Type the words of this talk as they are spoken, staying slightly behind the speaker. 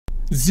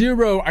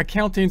Xero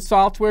Accounting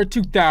Software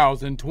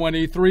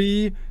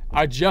 2023,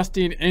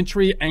 adjusting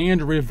entry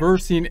and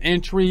reversing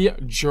entry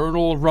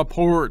journal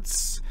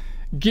reports.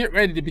 Get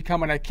ready to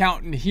become an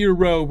accountant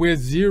hero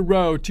with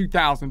Xero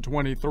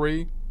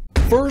 2023.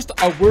 First,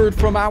 a word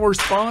from our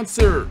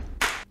sponsor.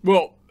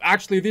 Well,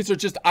 actually, these are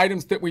just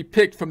items that we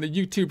picked from the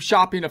YouTube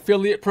Shopping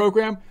Affiliate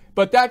Program,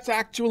 but that's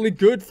actually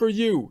good for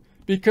you,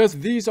 because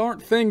these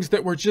aren't things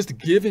that were just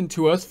given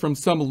to us from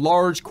some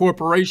large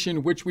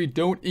corporation which we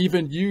don't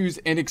even use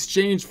in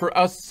exchange for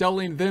us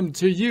selling them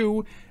to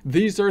you.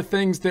 These are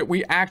things that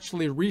we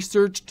actually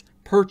researched,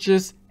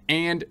 purchased,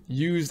 and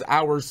use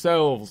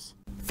ourselves.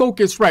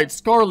 Focusrite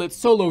Scarlett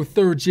Solo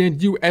 3rd Gen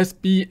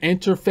USB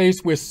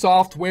interface with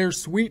software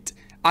suite.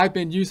 I've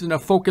been using a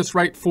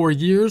Focusrite for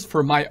years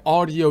for my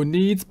audio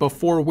needs,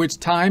 before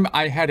which time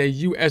I had a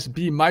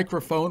USB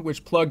microphone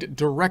which plugged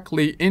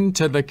directly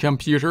into the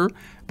computer.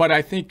 But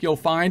I think you'll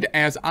find,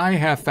 as I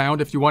have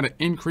found, if you want to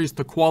increase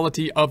the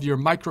quality of your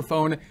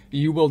microphone,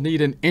 you will need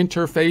an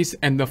interface,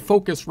 and the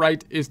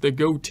Focusrite is the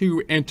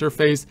go-to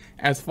interface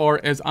as far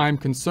as I'm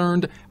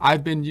concerned.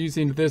 I've been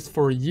using this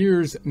for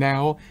years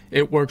now.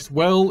 It works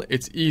well,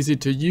 it's easy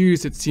to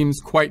use, it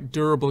seems quite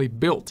durably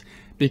built.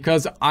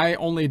 Because I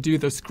only do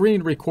the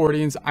screen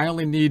recordings, I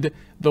only need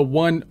the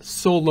one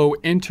solo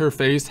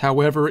interface.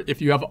 However,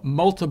 if you have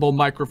multiple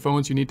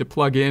microphones you need to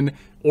plug in,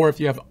 or if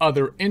you have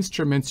other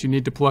instruments you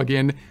need to plug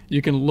in,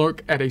 you can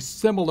look at a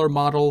similar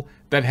model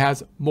that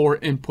has more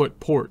input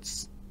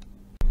ports.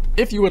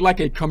 If you would like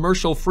a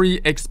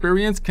commercial-free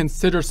experience,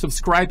 consider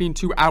subscribing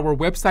to our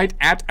website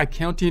at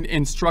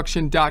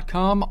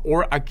accountinginstruction.com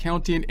or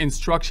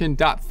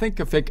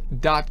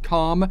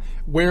accountinginstruction.thinkific.com,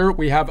 where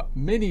we have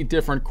many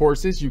different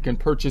courses. You can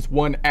purchase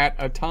one at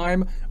a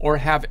time or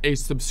have a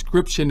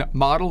subscription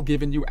model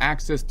giving you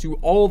access to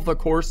all the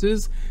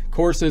courses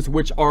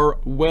which are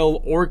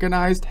well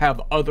organized, have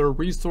other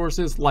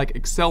resources like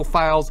Excel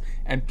files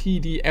and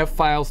PDF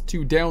files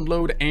to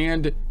download,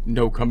 and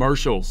no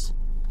commercials.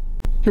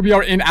 Here we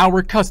are in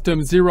our custom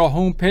Xero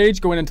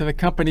homepage. Going into the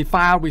company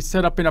file we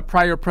set up in a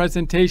prior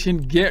presentation,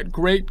 Get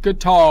Great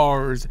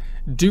Guitars.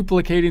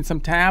 Duplicating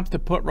some tabs to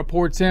put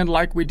reports in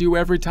like we do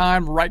every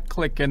time.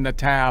 Right-click in the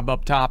tab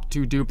up top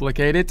to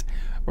duplicate it.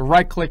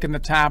 Right-click in the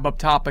tab up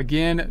top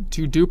again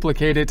to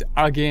duplicate it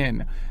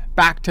again.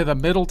 Back to the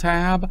middle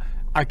tab.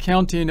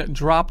 Accounting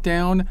drop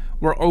down,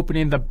 we're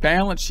opening the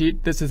balance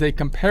sheet. This is a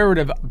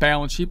comparative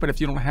balance sheet, but if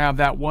you don't have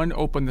that one,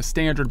 open the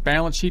standard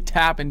balance sheet,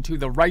 tab into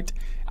the right.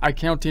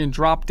 Accounting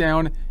drop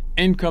down,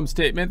 income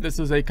statement. This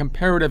is a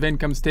comparative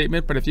income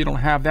statement, but if you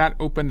don't have that,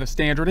 open the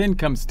standard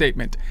income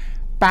statement.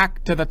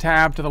 Back to the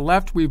tab to the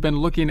left, we've been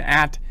looking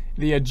at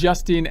the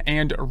adjusting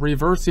and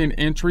reversing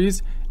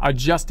entries.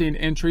 Adjusting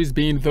entries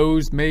being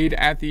those made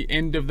at the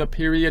end of the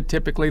period,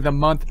 typically the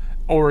month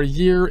or a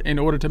year, in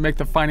order to make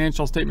the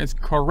financial statements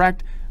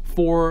correct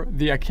for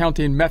the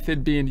accounting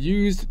method being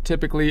used,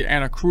 typically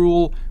an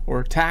accrual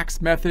or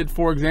tax method.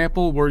 For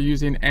example, we're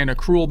using an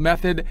accrual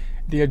method,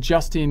 the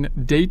adjusting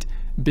date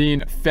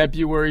being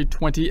February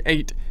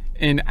 28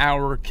 in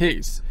our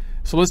case.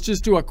 So let's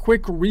just do a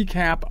quick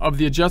recap of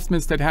the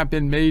adjustments that have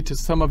been made to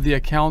some of the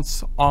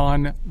accounts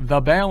on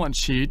the balance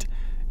sheet,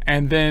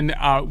 and then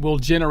we'll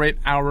generate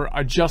our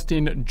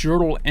adjusting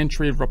journal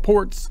entry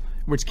reports,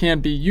 which can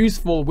be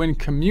useful when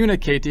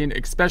communicating,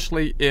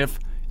 especially if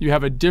you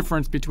have a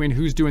difference between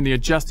who's doing the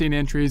adjusting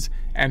entries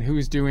and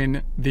who's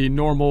doing the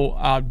normal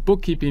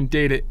bookkeeping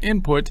data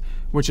input,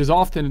 which is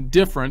often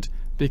different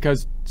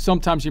because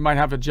sometimes you might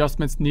have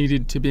adjustments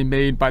needed to be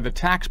made by the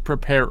tax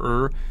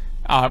preparer,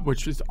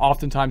 which is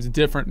oftentimes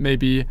different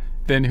maybe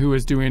than who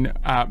is doing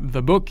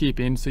the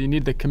bookkeeping. So you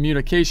need the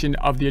communication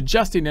of the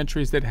adjusting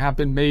entries that have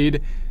been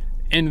made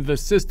in the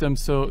system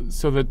so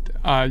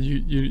that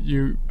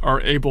you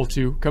are able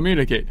to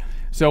communicate.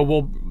 So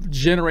we'll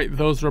generate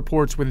those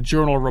reports with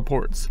journal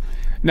reports.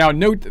 Now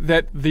note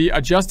that the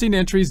adjusting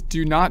entries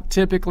do not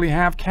typically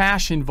have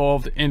cash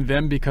involved in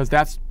them, because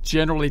that's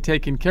generally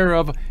taken care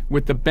of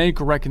with the bank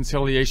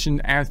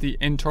reconciliation as the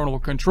internal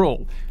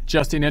control.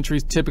 Adjusting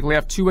entries typically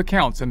have two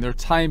accounts, and they're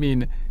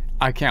timing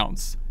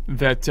accounts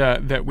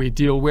that we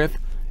deal with.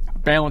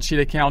 Balance sheet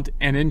account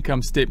and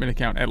income statement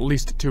account, at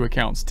least two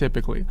accounts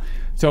typically.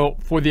 So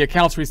for the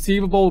accounts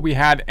receivable, we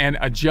had an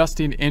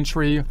adjusting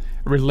entry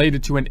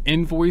related to an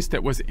invoice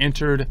that was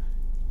entered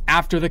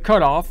after the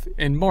cutoff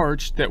in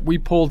March that we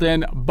pulled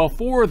in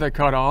before the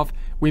cutoff.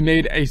 We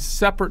made a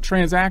separate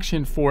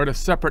transaction for it, a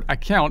separate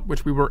account,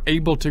 which we were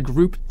able to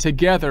group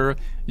together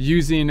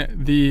using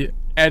the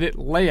edit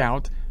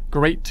layout,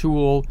 great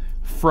tool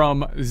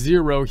from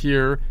Xero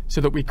here,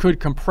 so that we could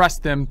compress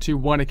them to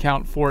one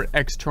account for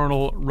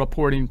external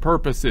reporting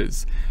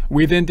purposes.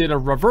 We then did a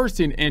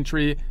reversing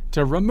entry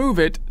to remove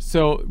it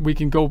so we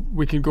can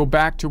go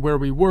back to where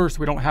we were, so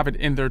we don't have it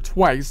in there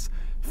twice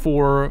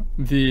for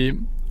the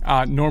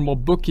normal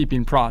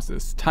bookkeeping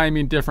process.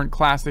 Timing different,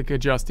 classic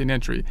adjusting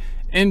entry.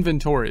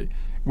 Inventory.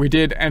 We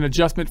did an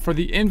adjustment for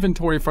the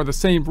inventory for the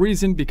same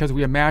reason, because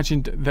we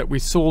imagined that we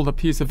sold a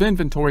piece of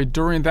inventory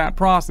during that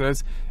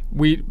process.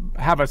 We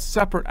have a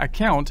separate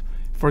account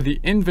for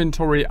the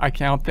inventory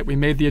account that we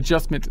made the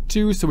adjustment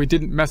to, so we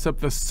didn't mess up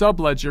the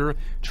subledger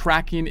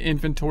tracking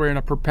inventory on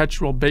a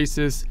perpetual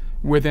basis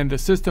within the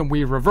system.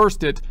 We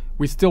reversed it.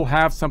 We still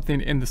have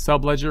something in the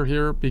subledger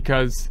here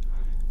because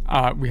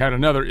we had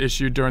another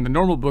issue during the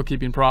normal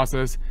bookkeeping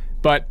process,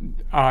 but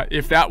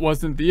if that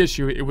wasn't the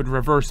issue, it would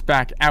reverse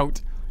back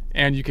out,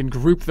 and you can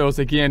group those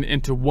again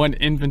into one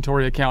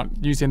inventory account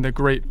using the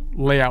great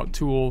layout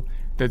tool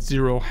that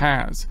Xero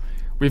has.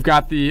 We've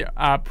got the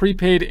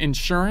prepaid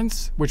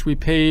insurance, which we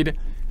paid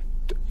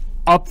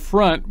up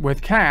front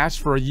with cash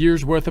for a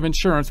year's worth of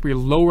insurance. We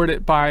lowered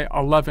it by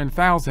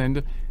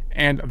 $11,000,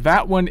 and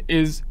that one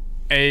is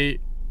a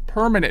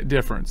permanent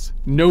difference.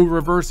 No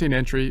reversing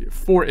entry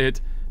for it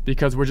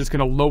because we're just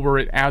going to lower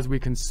it as we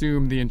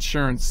consume the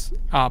insurance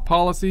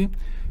policy.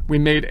 We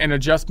made an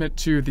adjustment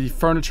to the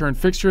furniture and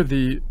fixture,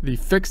 the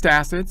fixed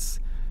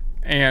assets,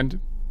 and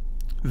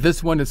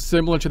this one is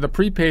similar to the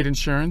prepaid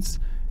insurance,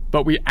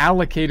 but we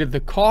allocated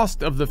the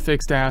cost of the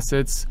fixed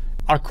assets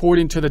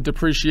according to the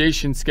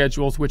depreciation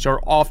schedules, which are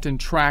often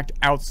tracked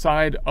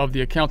outside of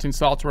the accounting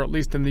software, at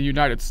least in the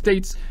United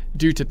States,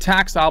 due to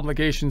tax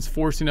obligations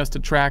forcing us to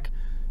track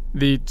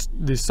the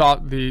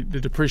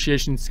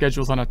depreciation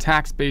schedules on a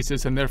tax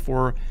basis, and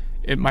therefore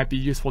it might be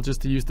useful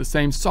just to use the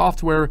same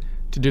software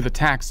to do the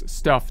tax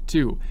stuff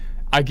too.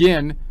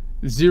 Again,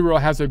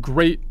 Xero has a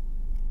great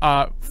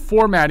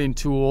formatting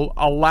tool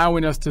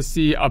allowing us to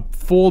see a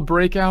full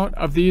breakout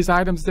of these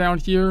items down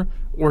here,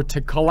 or to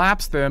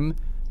collapse them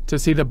to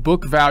see the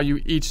book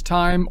value each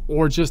time,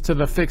 or just to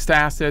the fixed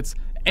assets,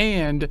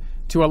 and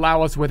to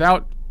allow us,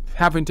 without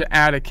having to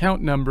add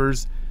account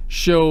numbers,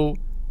 show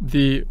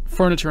the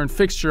furniture and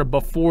fixture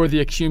before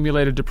the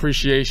accumulated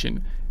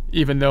depreciation,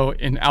 even though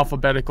in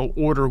alphabetical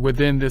order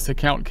within this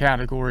account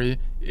category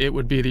it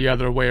would be the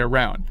other way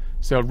around.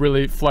 So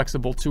really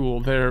flexible tool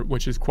there,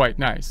 which is quite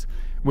nice.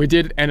 We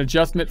did an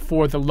adjustment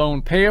for the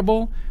loan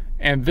payable,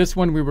 and this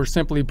one we were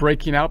simply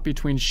breaking out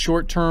between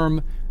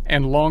short-term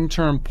and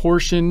long-term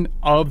portion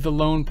of the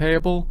loan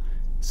payable.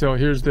 So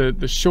here's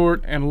the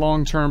short and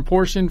long-term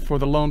portion for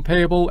the loan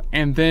payable,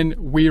 and then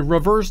we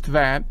reversed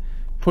that,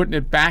 putting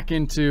it back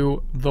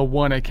into the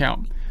one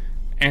account.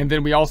 And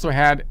then we also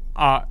had,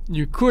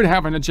 you could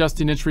have an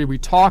adjusting entry. We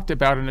talked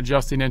about an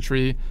adjusting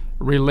entry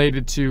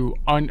related to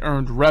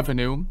unearned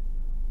revenue,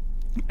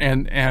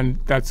 and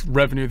that's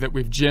revenue that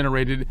we've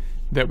generated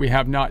that we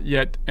have not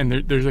yet, and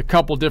there's a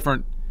couple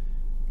different,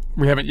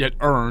 we haven't yet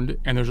earned,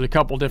 and there's a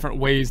couple different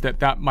ways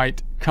that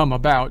might come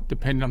about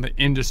depending on the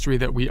industry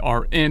that we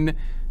are in.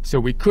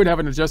 So we could have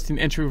an adjusting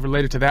entry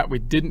related to that. We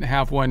didn't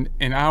have one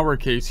in our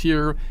case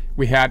here.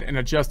 We had an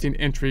adjusting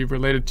entry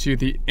related to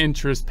the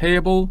interest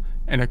payable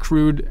and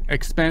accrued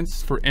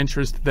expense for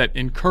interest that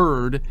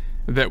incurred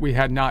that we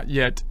had not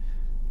yet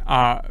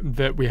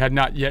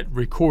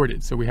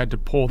recorded. So we had to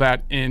pull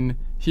that in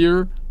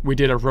here. We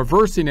did a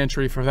reversing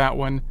entry for that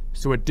one,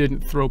 so it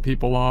didn't throw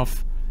people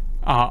off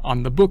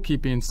on the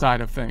bookkeeping side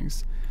of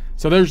things.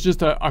 So there's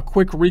just a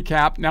quick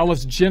recap. Now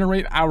let's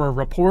generate our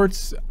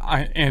reports,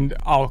 and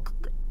I'll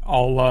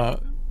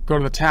go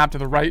to the tab to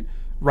the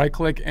right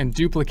click and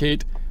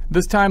duplicate.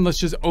 This time let's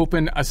just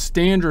open a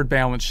standard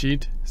balance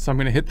sheet. So I'm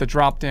going to hit the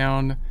drop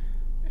down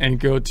and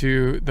go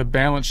to the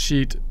balance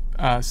sheet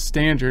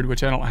standard,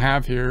 which I don't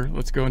have here.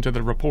 Let's go into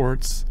the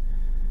reports.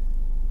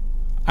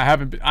 I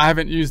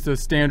haven't used the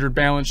standard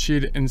balance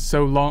sheet in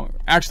so long.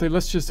 Actually,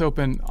 let's just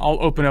I'll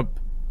open up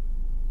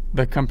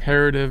the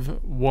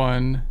comparative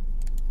one,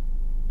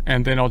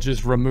 and then I'll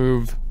just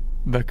remove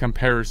the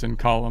comparison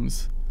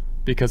columns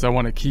because I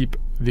want to keep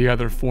the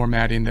other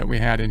formatting that we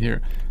had in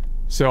here.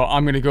 So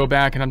I'm going to go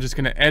back and I'm just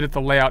going to edit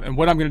the layout, and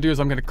what I'm going to do is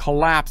I'm going to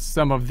collapse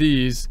some of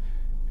these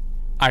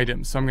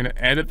items. So I'm going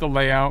to edit the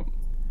layout,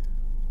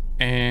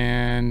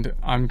 and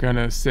I'm going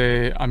to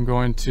say I'm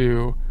going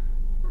to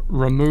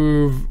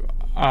remove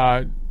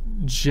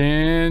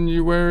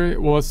January.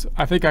 Well,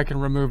 I think I can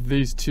remove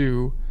these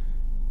two,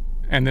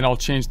 and then I'll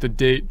change the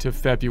date to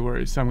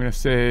February. So I'm going to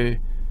say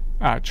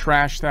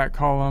trash that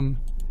column,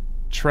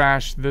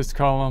 trash this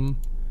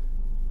column,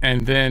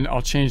 and then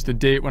I'll change the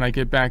date when I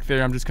get back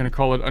there. I'm just going to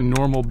call it a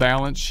normal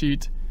balance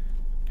sheet,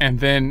 and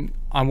then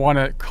I want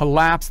to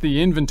collapse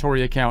the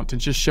inventory account to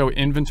just show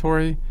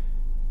inventory.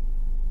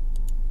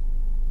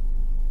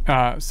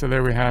 So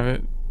there we have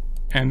it,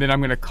 and then I'm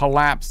going to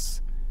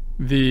collapse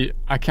the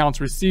accounts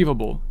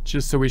receivable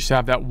just so we should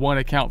have that one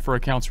account for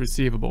accounts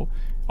receivable.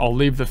 I'll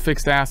leave the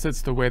fixed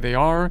assets the way they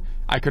are.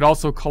 I could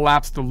also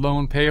collapse the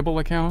loan payable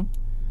account,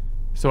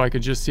 so I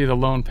could just see the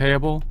loan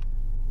payable,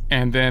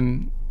 and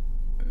then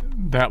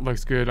that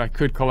looks good. I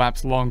could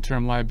collapse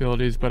long-term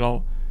liabilities, but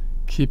I'll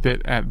keep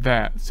it at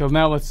that. So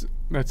now let's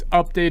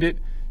update it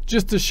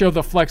just to show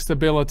the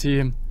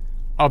flexibility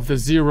of the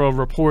Xero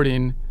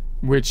reporting,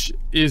 which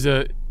is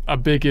a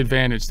big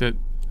advantage that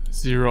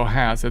Xero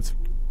has. That's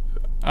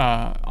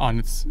on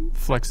its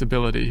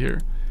flexibility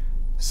here.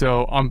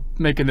 So I'm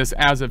making this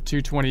as of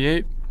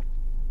 2/28,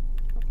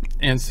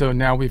 and so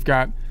now we've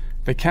got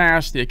the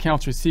cash, the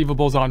accounts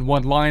receivables on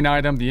one line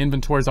item, the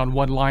inventories on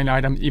one line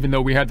item, even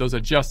though we had those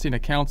adjusting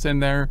accounts in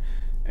there,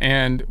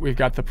 and we've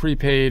got the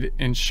prepaid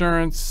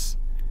insurance,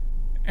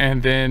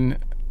 and then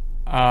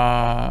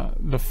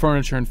the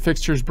furniture and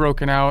fixtures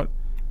broken out,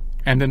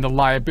 and then the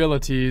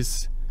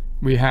liabilities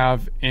we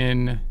have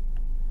in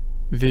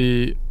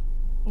the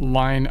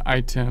line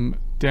item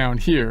down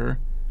here,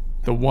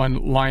 the one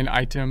line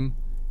item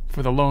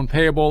for the loan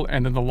payable,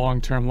 and then the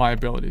long-term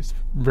liabilities.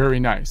 Very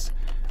nice.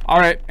 All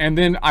right, and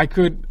then I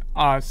could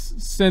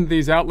send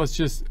these out. Let's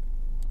just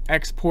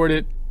export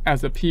it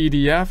as a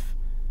PDF,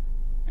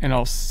 and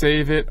I'll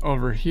save it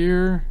over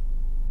here.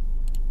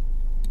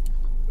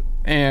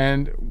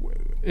 And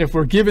if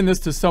we're giving this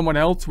to someone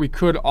else, we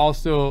could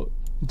also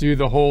do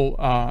the whole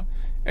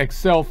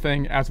Excel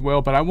thing as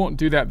well, but I won't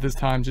do that this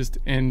time, just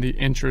in the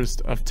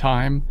interest of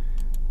time.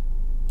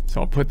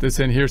 So I'll put this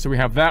in here so we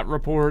have that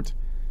report,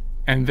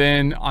 and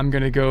then I'm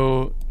going to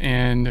go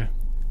and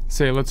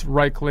say, let's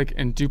right click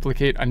and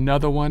duplicate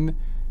another one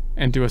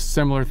and do a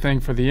similar thing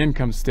for the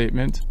income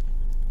statement.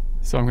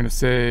 So I'm going to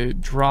say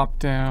drop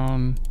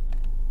down,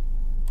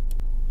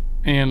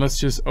 and let's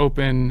just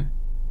open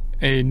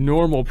a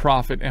normal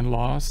profit and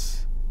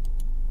loss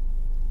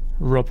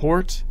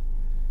report.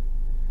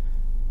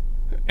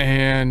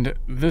 And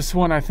this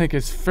one I think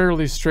is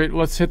fairly straight.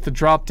 Let's hit the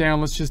drop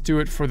down. Let's just do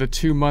it for the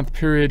 2-month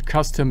period,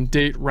 custom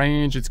date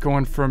range. It's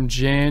going from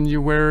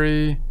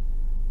January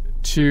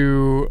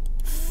to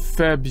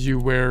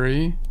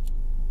February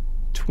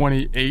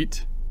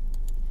 28.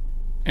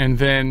 And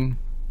then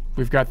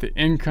we've got the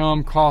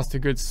income, cost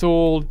of goods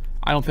sold.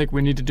 I don't think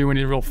we need to do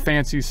any real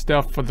fancy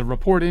stuff for the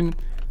reporting.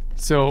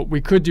 So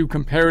we could do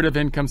comparative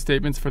income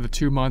statements for the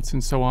 2 months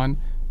and so on,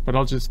 but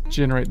I'll just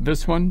generate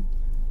this one.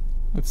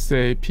 Let's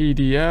say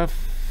PDF,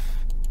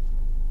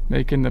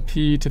 making the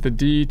P to the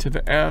D to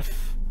the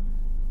F,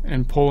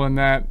 and pulling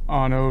that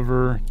on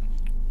over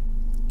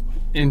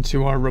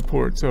into our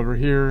reports over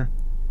here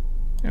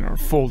in our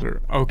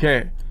folder.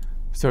 Okay,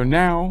 so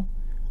now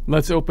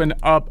let's open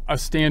up a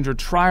standard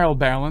trial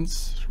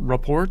balance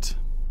report.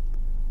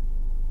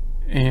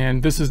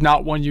 And this is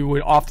not one you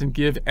would often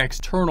give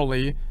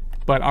externally,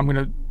 but I'm going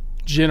to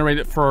generate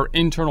it for our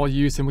internal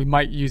use, and we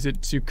might use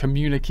it to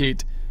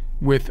communicate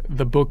with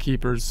the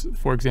bookkeepers,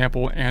 for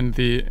example, and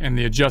the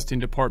adjusting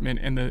department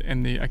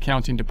and the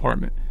accounting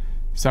department.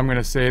 So I'm going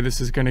to say this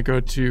is going to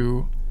go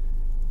to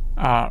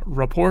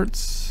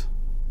reports,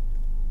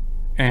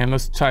 and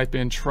let's type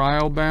in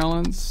trial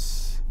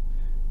balance,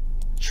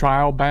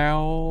 trial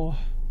bal,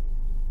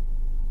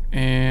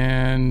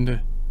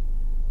 and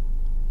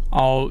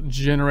I'll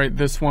generate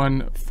this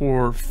one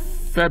for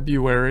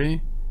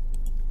February,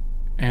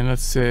 and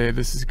let's say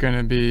this is going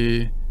to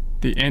be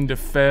the end of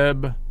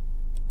Feb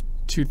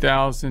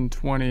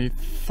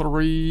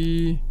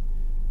 2023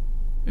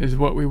 is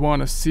what we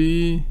want to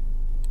see.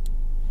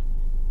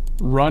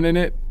 Running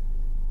it.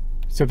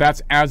 So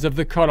that's as of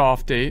the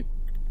cutoff date.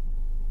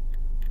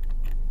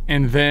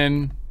 And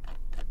then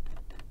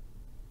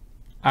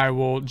I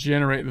will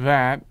generate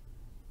that.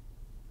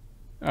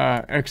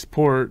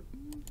 Export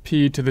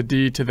P to the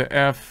D to the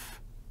F.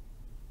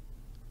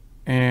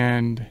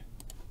 And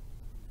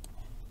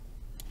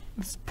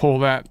let's pull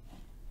that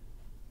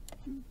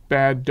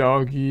bad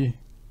doggy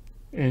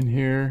in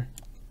here.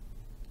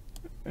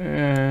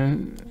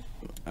 And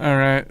all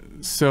right,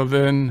 so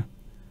then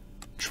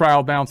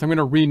trial balance, I'm going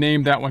to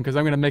rename that one because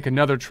I'm going to make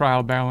another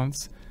trial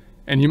balance,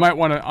 and you might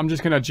want to, I'm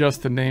just going to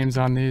adjust the names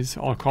on these.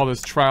 I'll call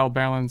this trial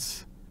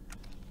balance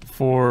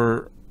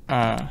for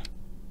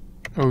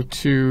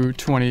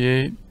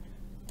 0228,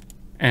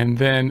 and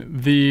then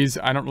these,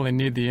 I don't really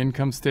need the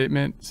income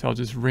statement, so I'll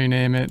just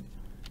rename it,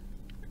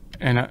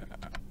 and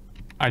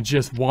I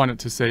just want it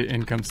to say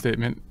income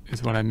statement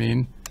is what I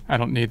mean. I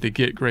don't need the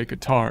Get Great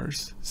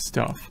Guitars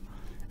stuff.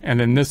 And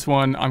then this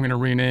one, I'm going to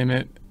rename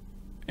it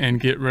and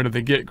get rid of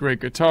the Get Great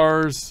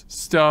Guitars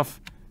stuff.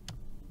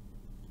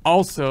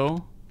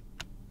 Also,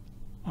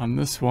 on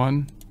this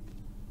one,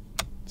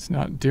 it's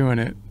not doing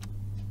it.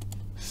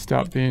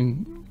 Stop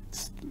being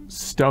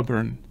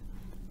stubborn.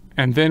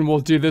 And then we'll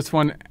do this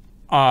one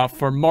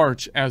for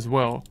March as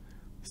well.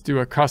 Let's do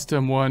a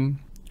custom one.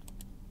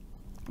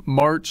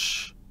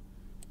 March.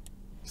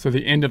 So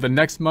the end of the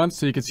next month,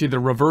 so you can see the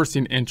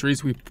reversing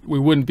entries. We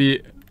wouldn't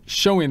be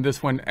showing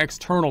this one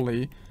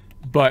externally,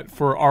 but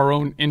for our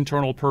own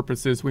internal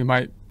purposes, we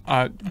might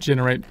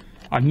generate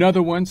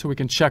another one so we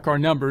can check our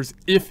numbers.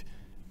 If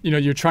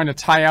you're trying to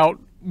tie out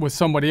with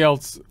somebody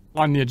else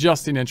on the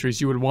adjusting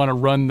entries, you would want to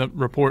run the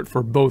report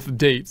for both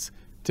dates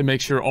to make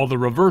sure all the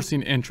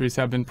reversing entries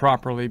have been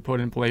properly put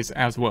in place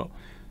as well.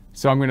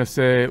 So I'm going to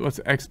say,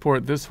 let's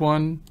export this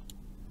one,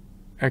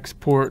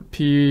 export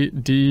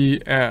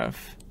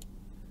PDF.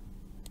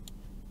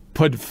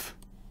 PDF.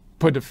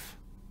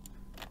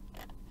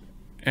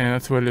 And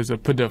that's what it is, a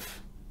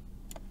PDF.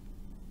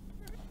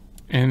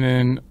 And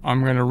then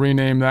I'm going to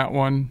rename that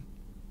one,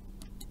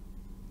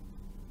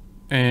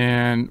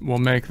 and we'll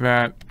make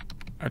that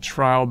a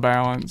trial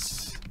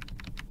balance,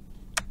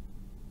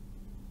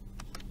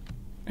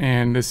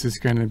 and this is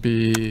going to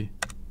be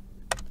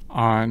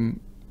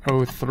on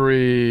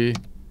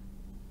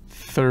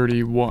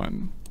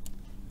 03/31.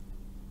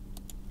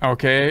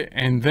 Okay,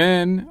 and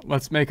then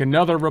let's make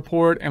another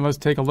report and let's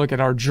take a look at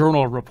our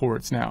journal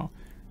reports now.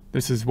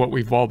 This is what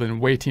we've all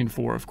been waiting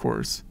for, of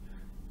course.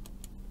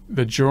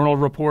 The journal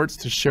reports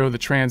to show the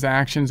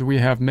transactions we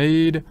have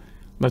made.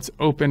 Let's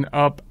open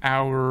up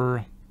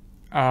our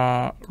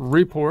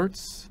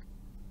reports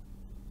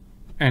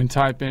and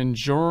type in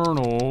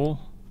journal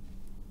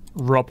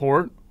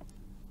report.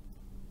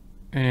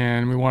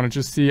 And we want to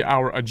just see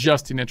our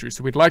adjusting entry.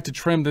 So we'd like to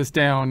trim this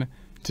down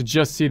to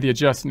just see the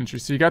adjusting entry.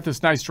 So you got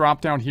this nice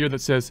drop down here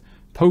that says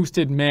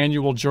posted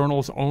manual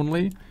journals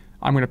only.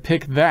 I'm going to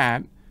pick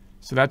that.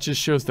 So that just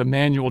shows the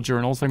manual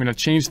journals. I'm going to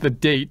change the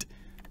date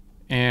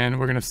and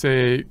we're going to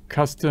say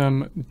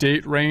custom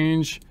date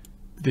range.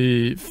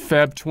 The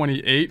Feb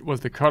 28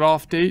 was the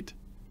cutoff date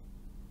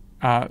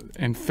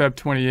and Feb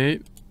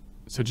 28.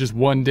 So just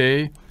one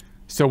day.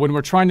 So when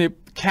we're trying to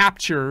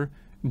capture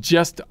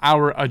just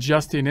our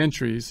adjusting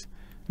entries,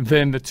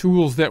 then the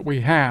tools that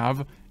we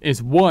have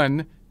is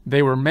one,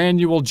 they were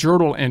manual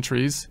journal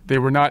entries. They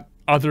were not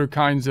other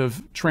kinds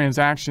of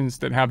transactions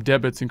that have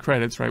debits and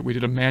credits, right? We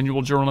did a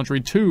manual journal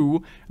entry.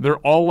 Two, they're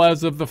all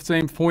as of the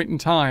same point in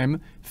time,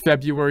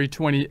 February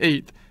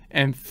 28th.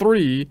 And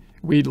three,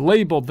 we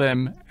labeled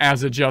them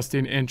as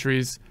adjusting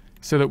entries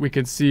so that we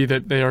can see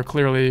that they are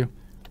clearly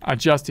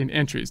adjusting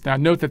entries. Now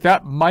note that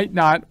that might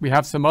not, we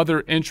have some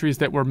other entries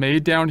that were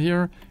made down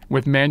here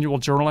with manual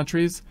journal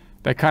entries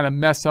that kind of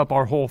mess up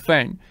our whole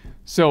thing.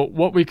 So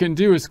what we can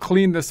do is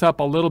clean this up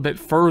a little bit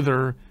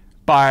further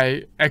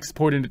by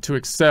exporting it to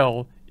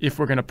Excel if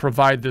we're going to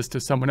provide this to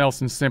someone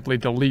else and simply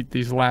delete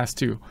these last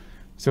two.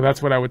 So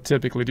that's what I would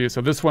typically do. So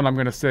this one I'm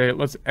going to say,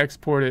 let's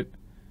export it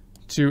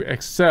to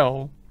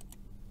Excel,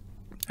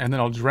 and then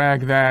I'll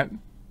drag that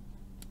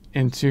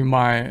into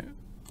my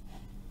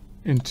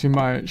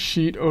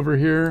sheet over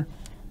here,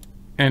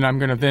 and I'm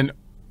going to then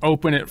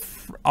open it.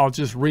 I'll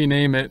just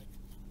rename it.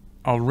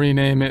 I'll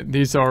rename it.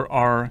 These are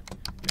our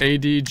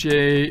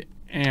ADJ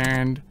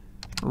and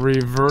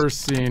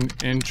reversing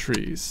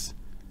entries.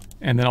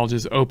 And then I'll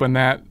just open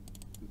that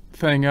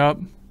thing up.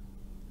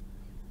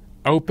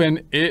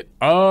 Open it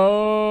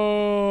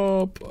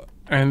up.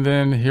 And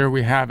then here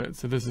we have it.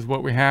 So this is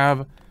what we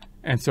have.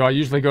 And so I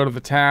usually go to the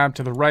tab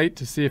to the right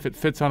to see if it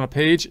fits on a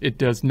page. It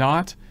does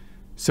not.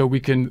 So we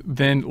can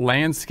then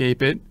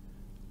landscape it,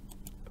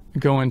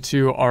 go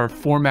into our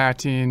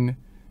formatting,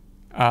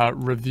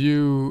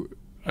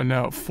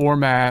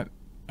 format,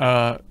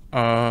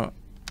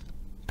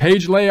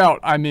 page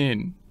layout,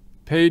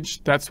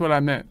 page, that's what I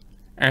meant.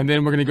 And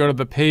then we're going to go to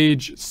the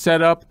page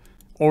setup,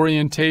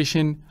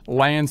 orientation,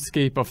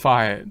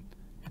 landscapeify it.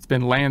 It's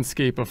been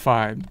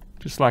landscapefied,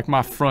 just like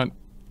my front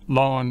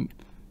lawn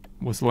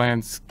was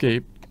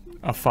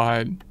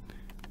landscapefied.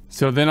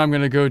 So then I'm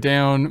going to go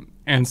down,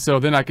 and so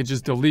then I could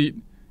just delete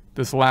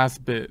this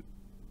last bit.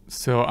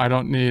 So I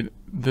don't need,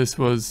 this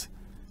was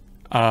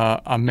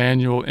a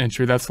manual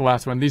entry. That's the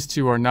last one. These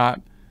two are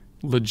not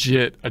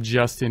legit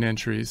adjusting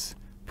entries.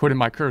 Putting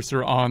my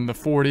cursor on the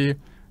 40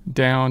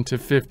 down to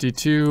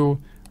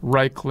 52,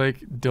 right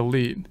click,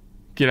 delete,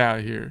 get out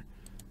of here.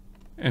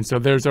 And so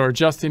there's our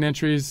adjusting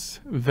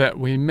entries that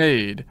we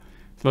made.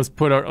 So let's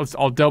put our,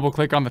 I'll double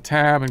click on the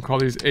tab and call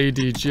these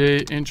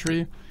ADJ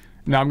entry.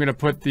 Now I'm going to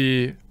put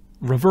the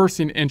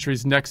reversing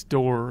entries next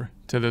door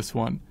to this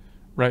one,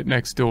 right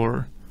next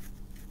door.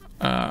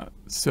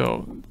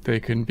 So they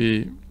can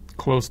be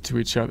close to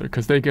each other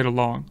because they get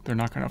along. They're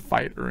not going to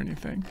fight or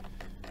anything.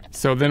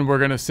 So then we're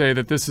going to say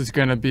that this is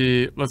going to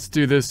be, let's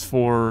do this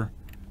for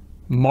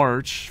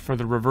March for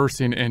the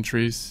reversing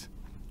entries.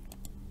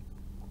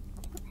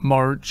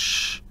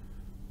 March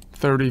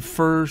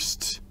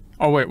 31st.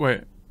 Oh,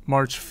 wait.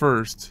 March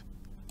 1st.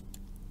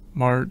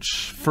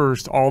 March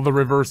 1st. All the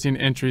reversing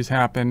entries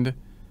happened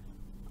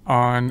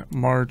on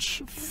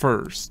March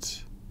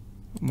 1st.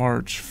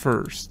 March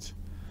 1st.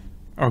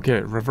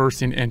 Okay,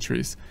 reversing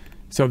entries.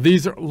 So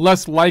these are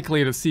less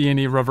likely to see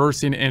any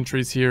reversing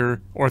entries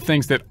here or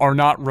things that are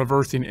not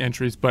reversing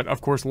entries. But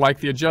of course, like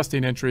the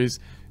adjusting entries,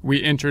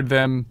 we entered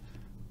them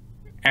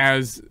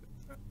as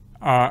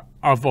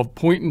of a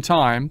point in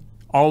time,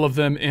 all of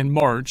them in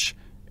March.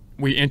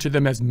 We entered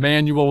them as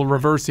manual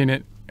reversing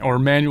it or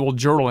manual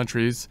journal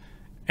entries,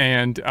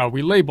 and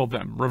we labeled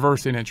them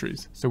reversing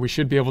entries. So we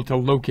should be able to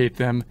locate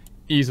them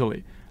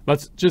easily.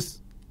 Let's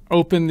just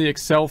open the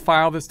Excel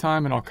file this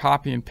time, and I'll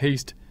copy and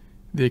paste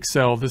the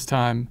Excel this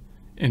time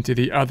into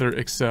the other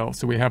Excel.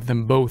 So we have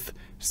them both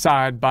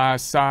side by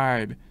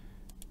side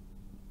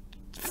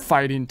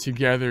fighting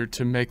together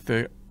to make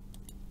the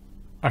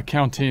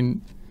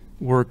accounting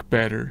work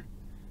better.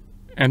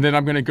 And then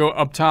I'm going to go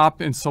up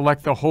top and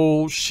select the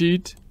whole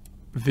sheet,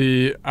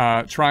 the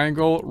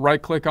triangle,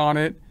 right click on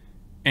it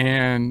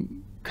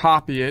and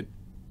copy it,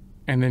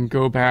 and then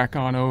go back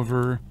on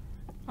over.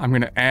 I'm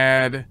going to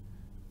add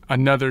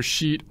another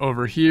sheet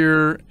over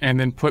here and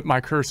then put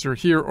my cursor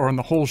here or on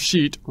the whole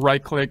sheet,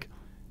 right click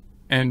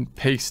and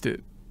paste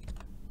it.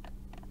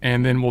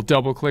 And then we'll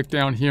double click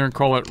down here and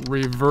call it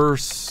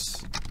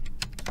reverse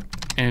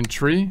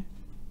entry.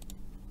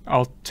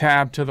 I'll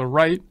tab to the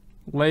right,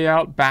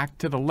 layout back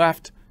to the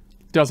left,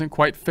 doesn't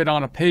quite fit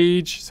on a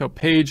page. So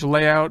page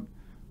layout,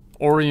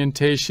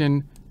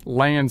 orientation,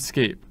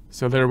 landscape.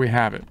 So there we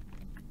have it.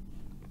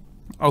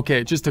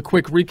 Okay, just a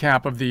quick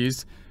recap of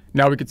these.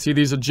 Now we could see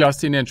these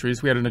adjusting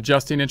entries. We had an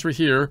adjusting entry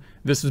here.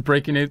 This is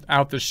breaking it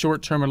out the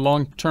short-term and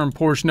long-term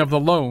portion of the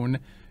loan.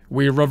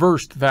 We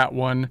reversed that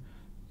one,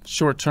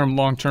 short-term,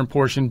 long-term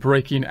portion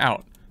breaking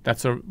out.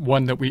 That's a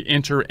one that we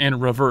enter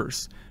and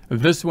reverse.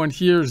 This one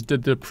here is the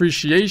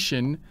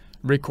depreciation,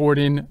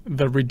 recording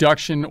the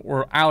reduction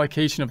or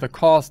allocation of the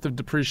cost of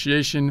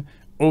depreciation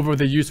over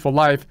the useful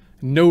life.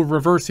 No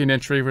reversing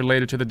entry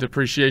related to the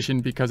depreciation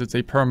because it's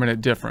a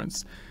permanent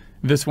difference.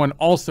 This one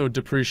also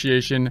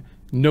depreciation,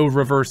 no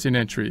reversing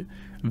entry.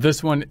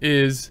 This one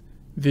is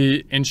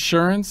the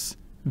insurance.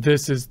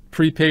 This is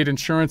prepaid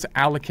insurance,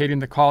 allocating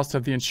the cost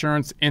of the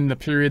insurance in the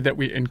period that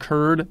we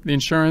incurred the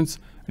insurance.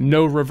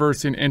 No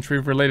reversing entry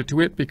related to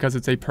it because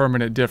it's a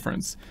permanent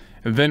difference.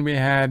 Then we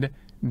had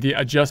the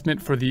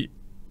adjustment for the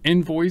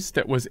invoice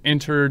that was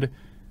entered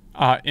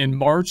in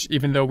March,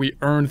 even though we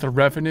earned the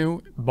revenue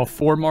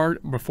before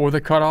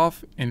the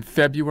cutoff in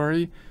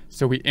February.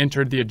 So we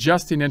entered the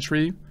adjusting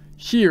entry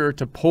here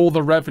to pull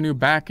the revenue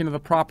back into the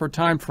proper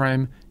time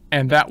frame,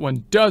 and that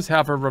one does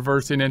have a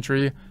reversing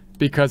entry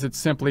because it's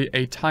simply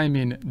a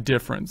timing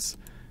difference.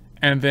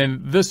 And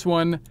then this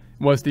one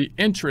was the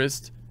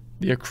interest,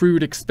 the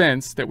accrued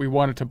expense that we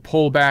wanted to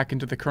pull back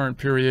into the current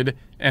period,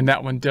 and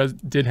that one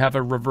did have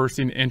a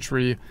reversing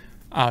entry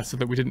so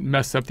that we didn't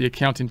mess up the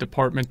accounting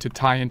department to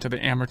tie into the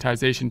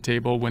amortization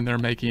table when they're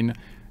making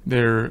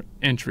their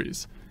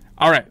entries.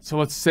 All right, so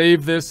let's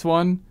save this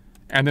one.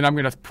 And then I'm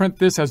going to print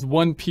this as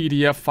one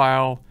PDF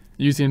file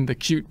using the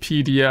Qt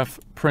PDF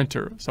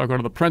printer. So I'll go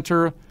to the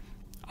printer.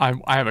 I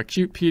have a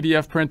Qt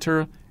PDF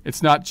printer.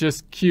 It's not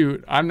just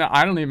cute. I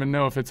don't even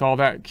know if it's all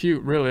that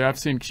cute, really. I've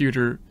seen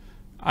cuter.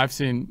 I've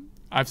seen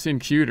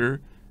cuter,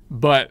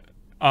 but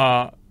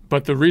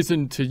the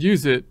reason to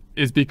use it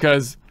is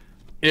because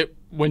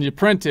when you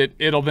print it,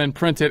 it'll then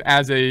print it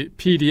as a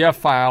PDF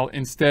file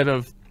instead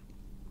of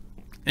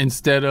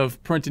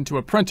printing to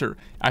a printer.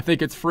 I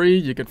think it's free.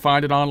 You can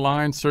find it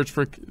online, search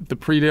for the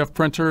PDF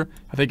printer.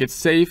 I think it's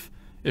safe.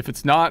 If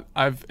it's not,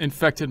 I've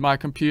infected my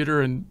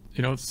computer and,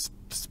 you know,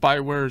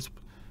 spyware is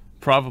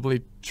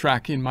probably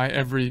tracking my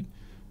every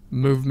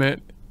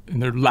movement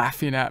and they're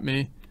laughing at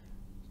me,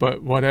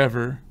 but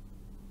whatever,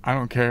 I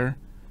don't care.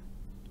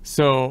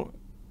 So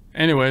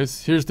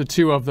anyways, here's the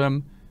two of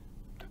them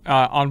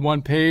on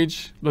one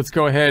page. Let's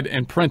go ahead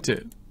and print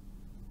it.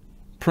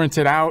 Print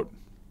it out.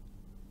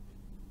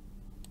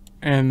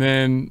 And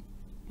then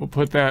we'll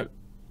put that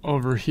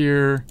over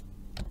here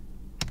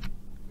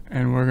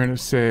and we're going to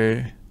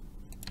say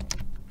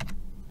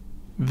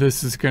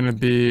this is going to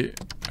be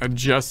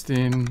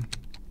adjusting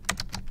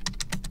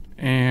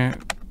and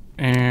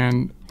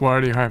well, I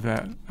already have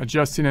that.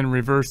 Adjusting and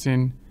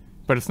reversing,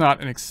 but it's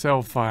not an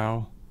Excel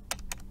file,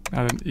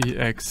 not an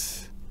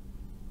EX.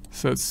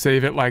 So let's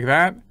save it like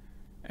that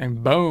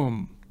and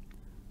boom,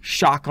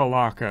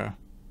 shakalaka.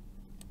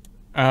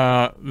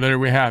 There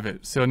we have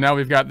it. So now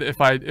we've got,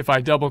 if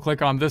I double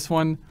click on this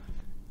one,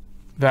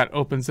 that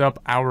opens up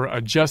our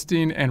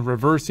adjusting and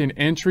reversing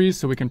entries.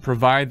 So we can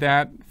provide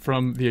that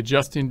from the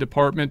adjusting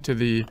department to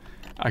the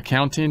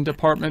accounting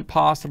department,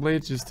 possibly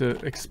just to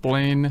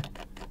explain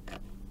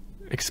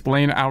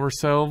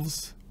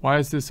ourselves. Why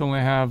does this only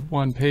have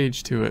one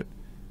page to it?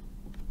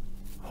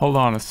 Hold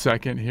on a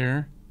second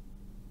here.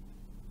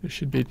 There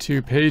should be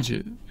 2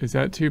 pages. Is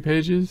that 2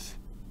 pages?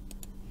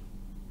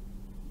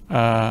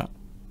 Yeah,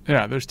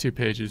 there's 2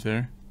 pages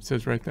there. It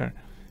says right there.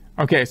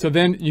 Okay, so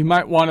then you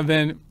might want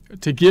to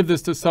to give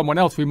this to someone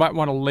else, we might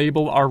want to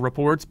label our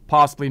reports,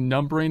 possibly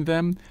numbering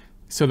them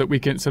so that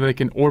they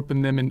can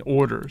open them in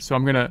order. So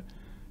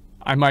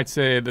I might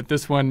say that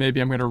this one,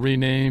 maybe I'm going to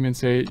rename and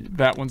say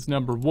that one's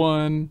number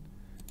 1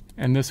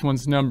 and this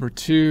one's number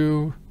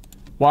 2.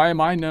 Why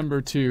am I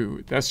number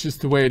 2? That's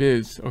just the way it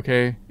is,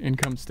 okay?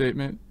 Income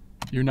statement.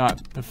 You're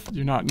not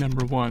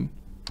number 1.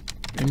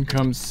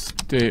 Income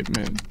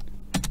statement.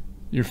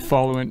 You're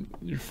following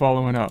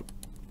up.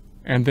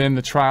 And then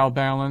the trial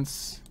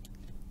balance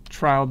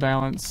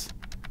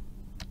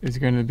is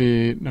going to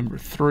be number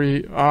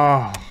 3.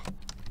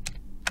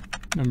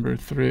 Number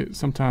 3.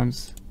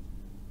 Sometimes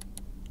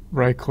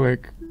right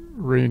click,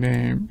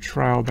 rename,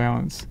 trial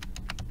balance,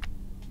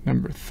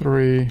 number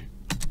 3.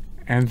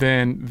 And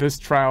then this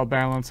trial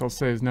balance I'll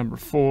say is number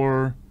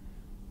 4.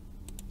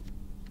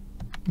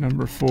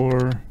 Number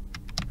 4.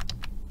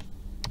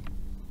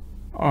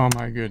 Oh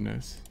my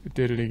goodness, it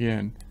did it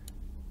again.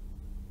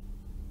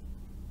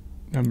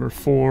 Number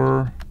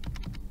 4.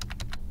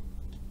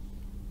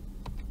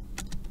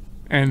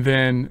 And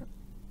then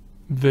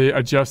the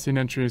adjusting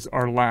entries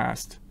are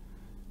last.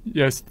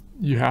 Yes,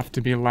 you have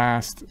to be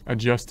last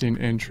adjusting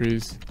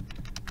entries.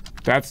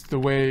 That's the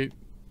way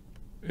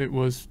it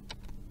was.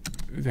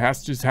 It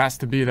just has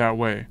to be that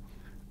way.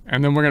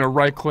 And then we're going to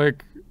right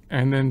click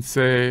and then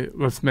say,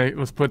 let's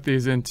put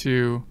these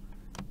into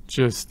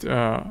just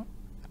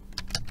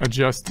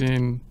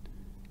adjusting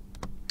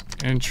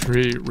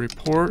entry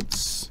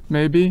reports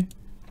maybe.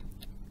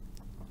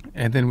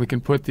 And then we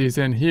can put these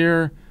in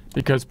here,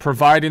 because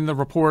providing the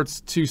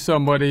reports to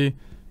somebody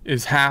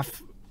is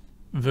half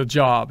the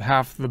job,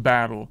 half the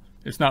battle.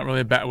 It's not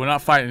really a battle. We're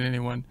not fighting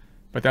anyone,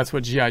 but that's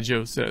what G.I.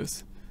 Joe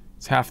says.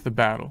 It's half the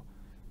battle.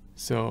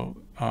 So,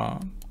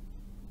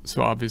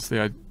 so obviously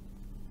I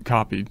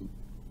copied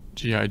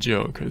G.I.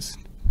 Joe because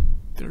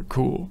they're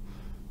cool.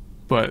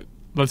 But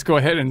let's go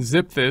ahead and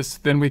zip this.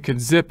 Then we can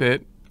zip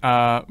it.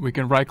 We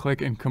can right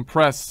click and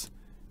compress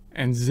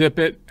and zip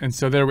it. And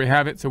so there we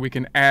have it. So we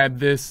can add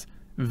this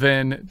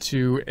then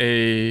to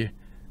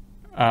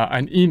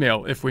an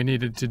email if we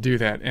needed to do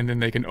that. And then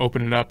they can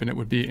open it up and it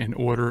would be in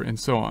order and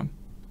so on.